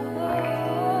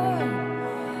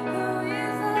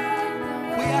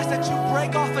 We ask that you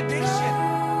break off addiction,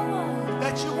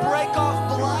 that you break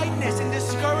off blindness and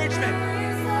discouragement,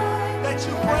 that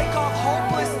you break off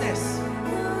hopelessness,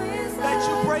 that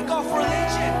you break off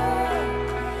religion,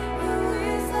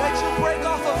 that you break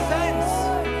off offense.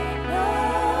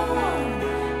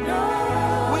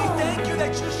 We thank you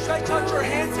that you stretch out your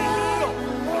hand to heal.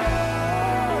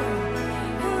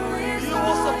 You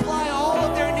will supply all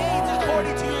of their needs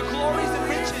according to your glories and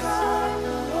riches.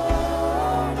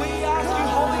 We ask you,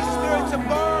 Holy Spirit, to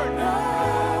burn.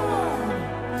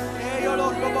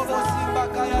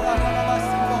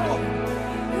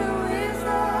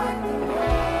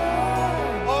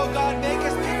 Oh God, make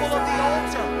us people of the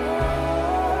altar.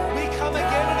 We come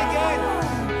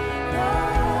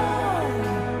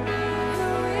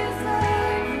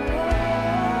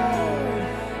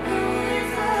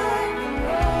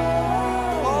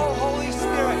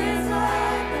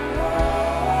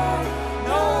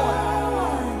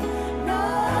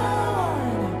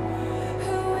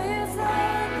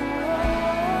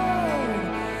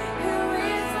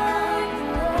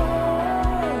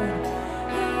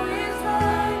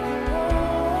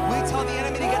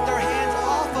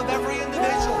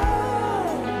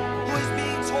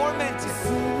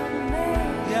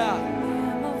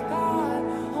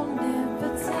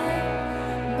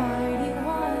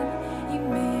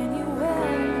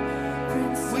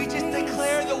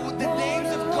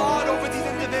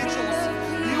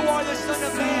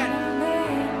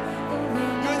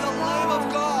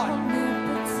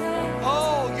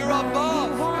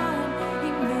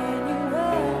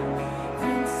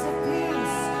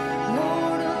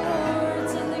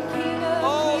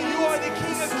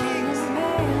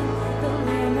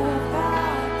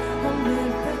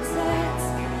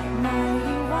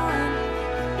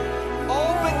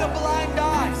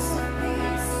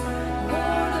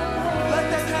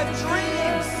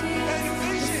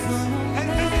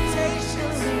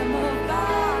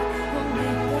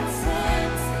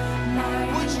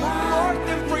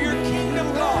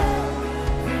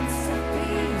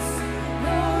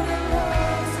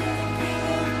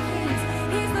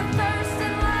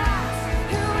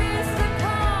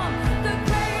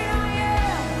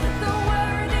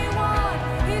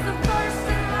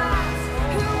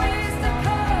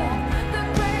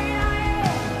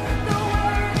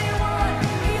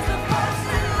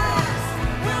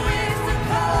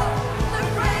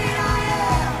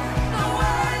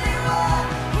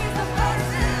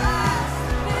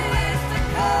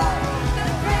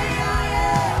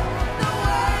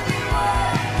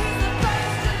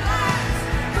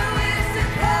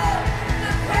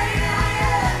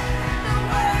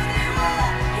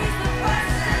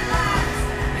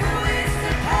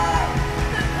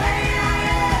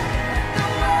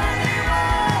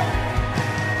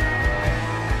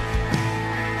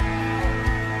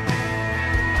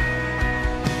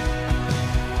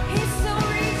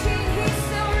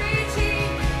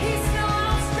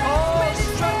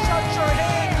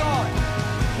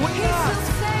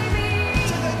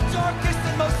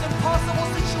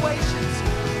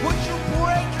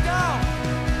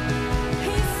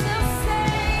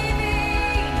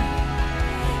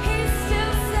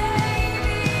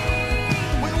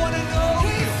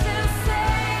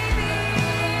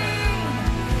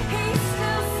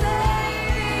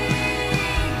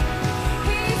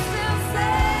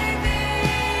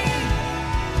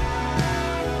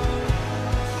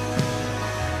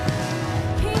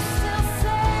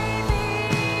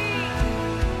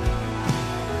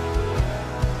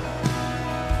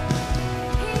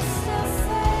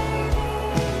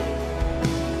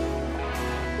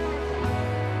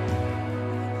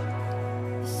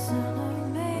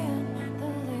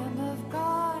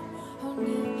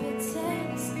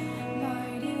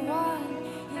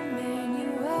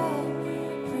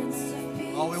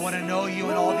We want to know you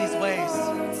in all these ways.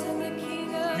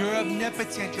 You're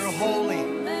omnipotent. You're holy.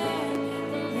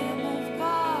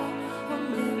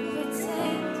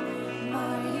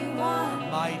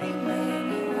 Mighty.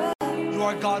 You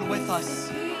are God with us.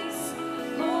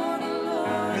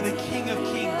 You're the King of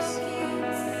Kings.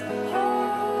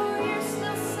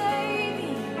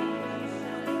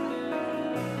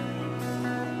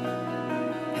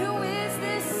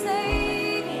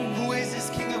 Who is this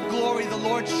King of glory? The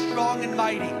Lord strong and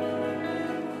mighty.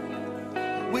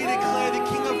 We declare the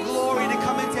King of glory to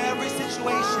come into every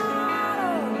situation.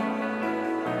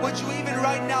 Would you even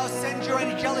right now send your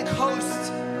angelic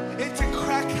host into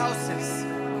crack houses,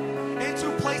 into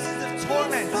places of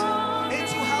torment,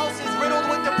 into houses riddled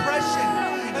with depression,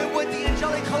 and would the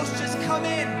angelic host just come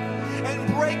in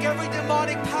and break every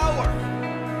demonic power?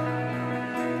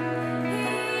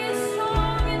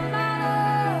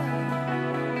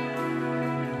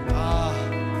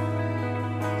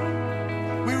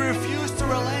 We refuse to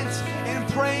relent in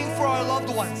praying for our loved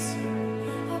ones.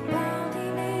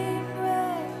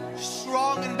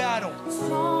 Strong in battle.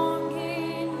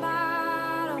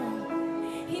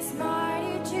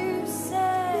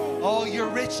 Oh, you're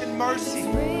rich in mercy.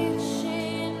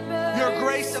 Your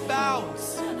grace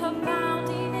abounds.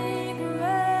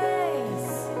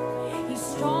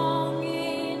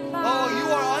 Oh, you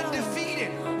are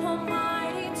undefeated.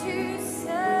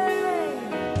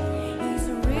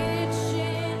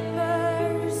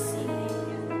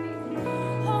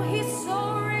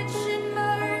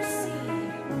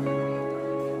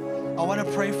 I want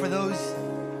to pray for those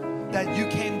that you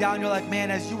came down, you're like, man,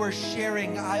 as you were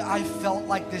sharing, I felt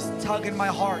like this tug in my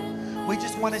heart. We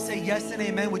just want to say yes and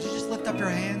amen. Would you just lift up your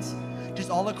hands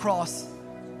just all across?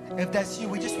 If that's you,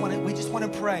 we just want to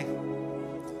pray.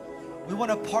 We want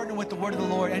to partner with the word of the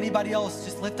Lord. Anybody else,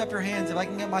 just lift up your hands if I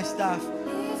can get my staff.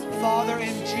 Father,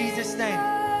 in Jesus' name,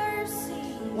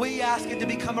 we ask it to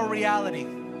become a reality.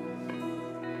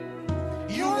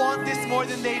 You want this more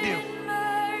than they do.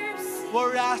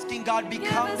 We're asking, God,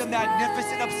 become the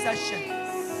magnificent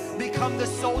obsession. Become the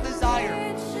sole desire.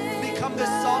 Become the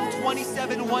Psalm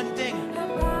 27 one thing.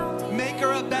 Make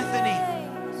her a Bethany.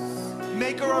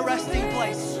 Make her a resting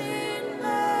place.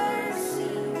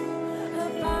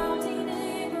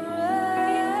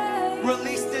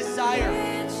 Release desire.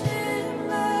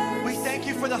 We thank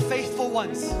you for the faithful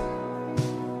ones.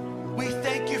 We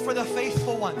thank you for the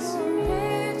faithful ones.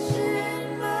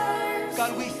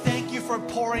 God, we thank you for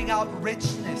pouring out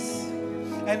richness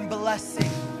and blessing.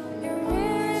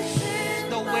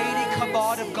 The weighty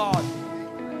kabod of God.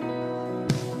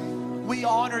 We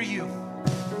honor you.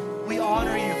 We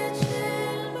honor you.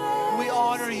 We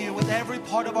honor you with every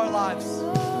part of our lives.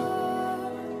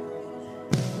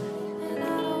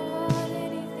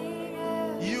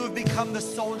 You have become the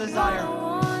sole desire.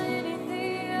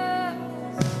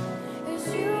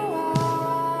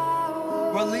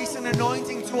 Release an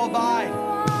anointing to abide,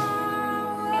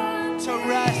 to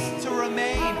rest, to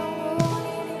remain.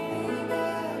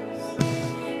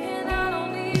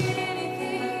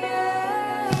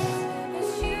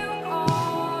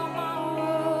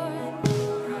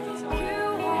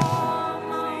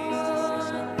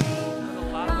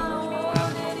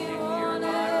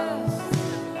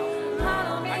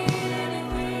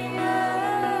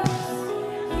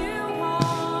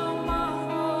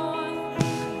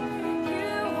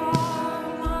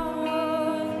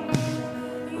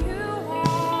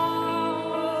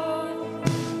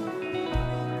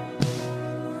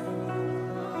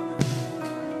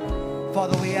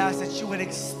 Father, we ask that you would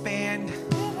expand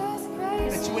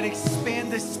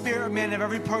the spirit, man, of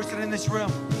every person in this room.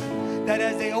 That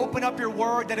as they open up your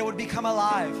word, that it would become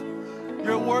alive.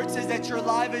 Your word says that your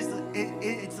life is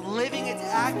it's living, it's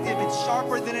active, it's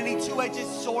sharper than any two-edged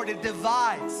sword, it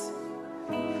divides.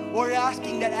 We're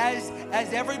asking that as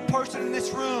every person in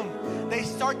this room, they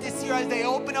start this year, as they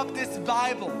open up this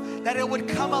Bible, that it would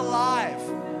come alive,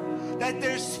 that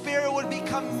their spirit would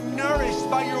become nourished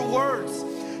by your words,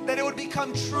 that it would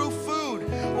become true food.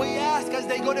 We ask as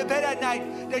they go to bed at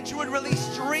night that you would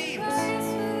release dreams.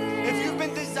 If you've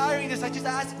been desiring this, I just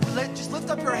ask, just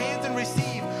lift up your hands and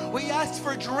receive. We ask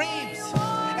for dreams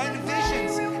and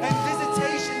visions and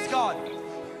visitations, God.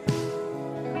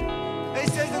 It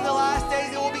says in the last days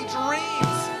there will be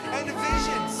dreams and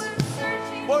visions.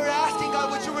 We're asking, God,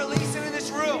 would you release it in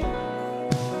this room?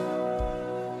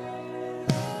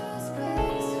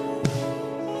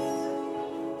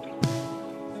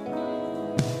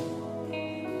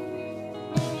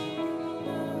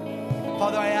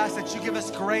 Father, I ask that you give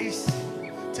us grace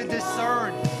to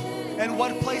discern in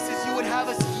what places you would have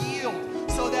us yield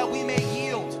so that we may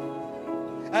yield,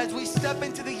 As we step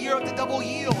into the year of the double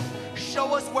yield,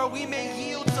 show us where we may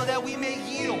yield so that we may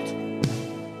yield.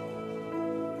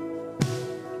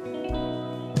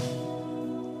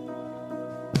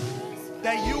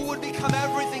 That you would become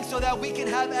everything so that we can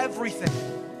have everything.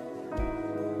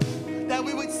 That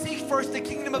we would seek first the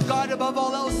kingdom of God above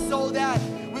all else so that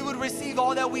we would receive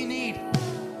all that we need.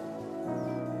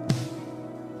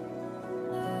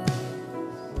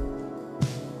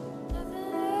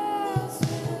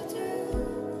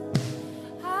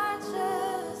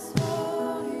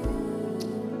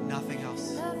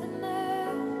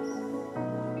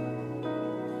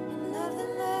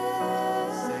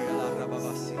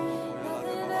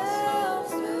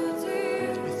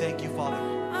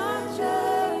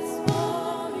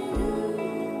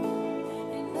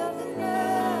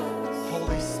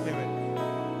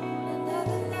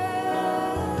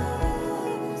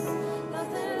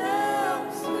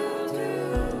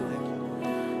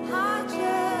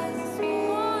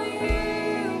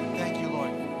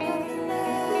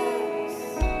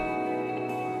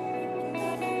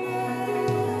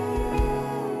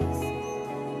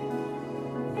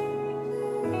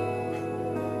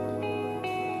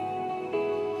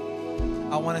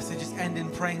 I want us to just end in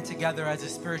praying together as a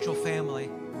spiritual family.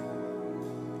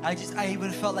 I even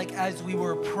felt like as we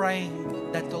were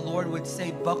praying that the Lord would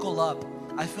say, buckle up.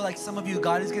 I feel like some of you,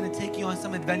 God is going to take you on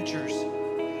some adventures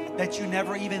that you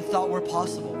never even thought were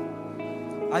possible.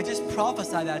 I just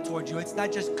prophesy that towards you. It's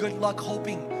not just good luck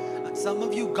hoping. Some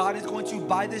of you, God is going to,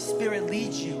 by the Spirit,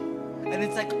 lead you. And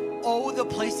it's like, oh, the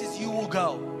places you will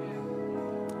go.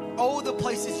 Oh, the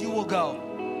places you will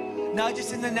go. Not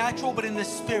just in the natural, but in the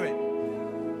Spirit.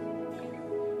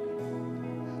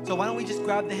 So why don't we just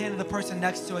grab the hand of the person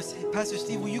next to us. Hey, Pastor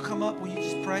Steve, will you come up? Will you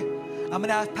just pray? I'm going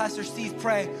to have Pastor Steve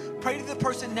pray. Pray to the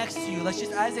person next to you. Let's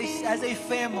just, as a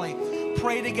family,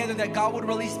 pray together that God would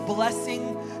release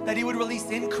blessing, that He would release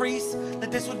increase,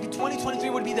 that this would be,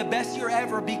 2023 would be the best year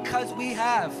ever because we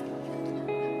have.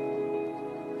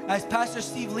 As Pastor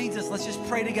Steve leads us, let's just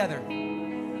pray together.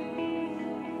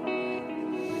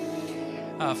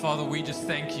 Father, we just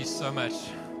thank you so much.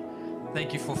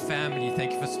 Thank you for family.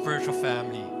 Thank you for spiritual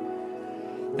family.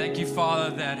 Thank you,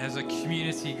 Father, that as a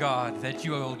community, God, that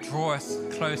you will draw us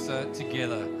closer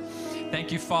together.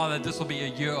 Thank you, Father, this will be a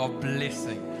year of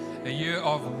blessing, a year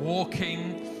of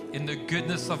walking in the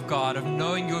goodness of God, of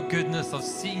knowing your goodness, of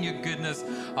seeing your goodness,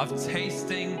 of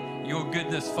tasting your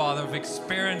goodness, Father, of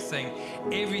experiencing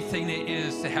everything there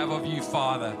is to have of you,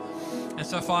 Father. And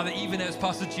so, Father, even as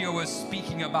Pastor Gio was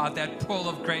speaking about that pearl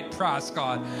of great price,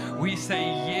 God, we say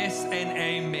yes and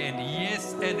amen.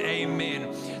 Yes and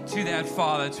amen to that,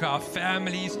 Father, to our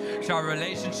families, to our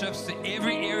relationships, to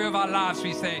every area of our lives.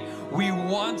 We say we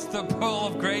want the pearl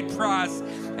of great price,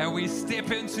 and we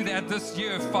step into that this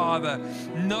year, Father,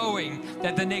 knowing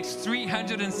that the next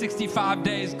 365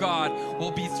 days, God,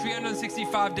 will be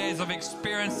 365 days of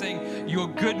experiencing your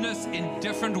goodness in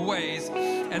different ways.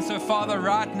 And so, Father,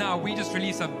 right now, we just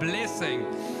release a blessing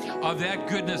of that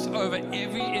goodness over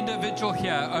every individual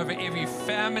here, over every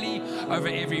family, over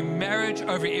every marriage,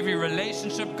 over every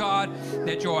relationship, God,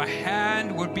 that your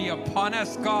hand would be upon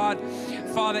us, God.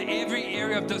 Father, every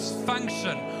area of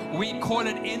dysfunction, we call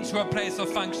it into a place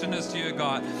of function this year,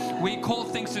 God. We call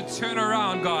things to turn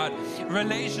around, God.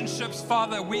 Relationships,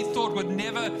 Father, we thought would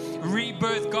never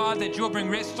rebirth, God, that you'll bring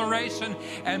restoration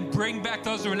and bring back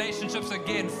those relationships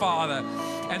again, Father.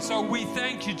 And so we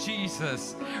thank you,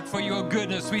 Jesus, for your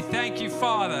goodness. We thank you,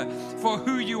 Father, for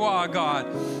who you are, God.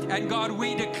 And God,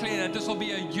 we declare that this will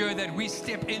be a year that we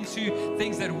step into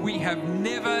things that we have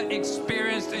never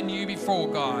experienced in you before,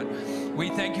 God. We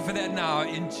thank you for that now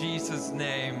in Jesus'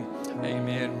 name.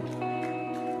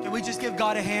 Amen. Can we just give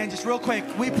God a hand just real quick?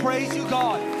 We praise you,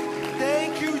 God.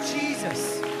 Thank you,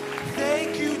 Jesus.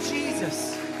 Thank you,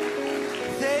 Jesus.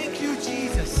 Thank you,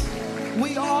 Jesus.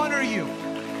 We honor you.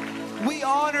 We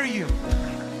honor you.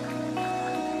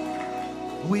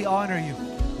 We honor you.